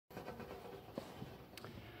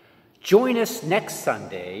Join us next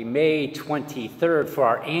Sunday, May 23rd, for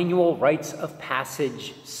our annual Rites of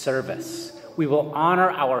Passage service. We will honor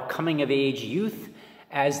our coming-of-age youth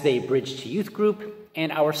as they bridge to youth group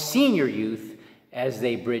and our senior youth as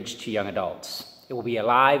they bridge to young adults. It will be a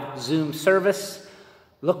live Zoom service.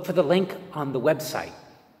 Look for the link on the website.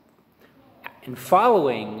 And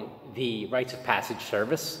following the Rites of Passage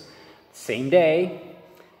service, same day,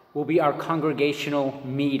 will be our congregational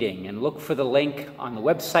meeting. And look for the link on the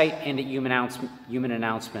website and at UUMAN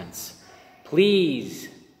announcements. Please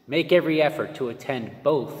make every effort to attend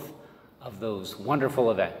both of those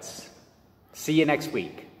wonderful events. See you next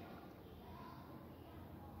week.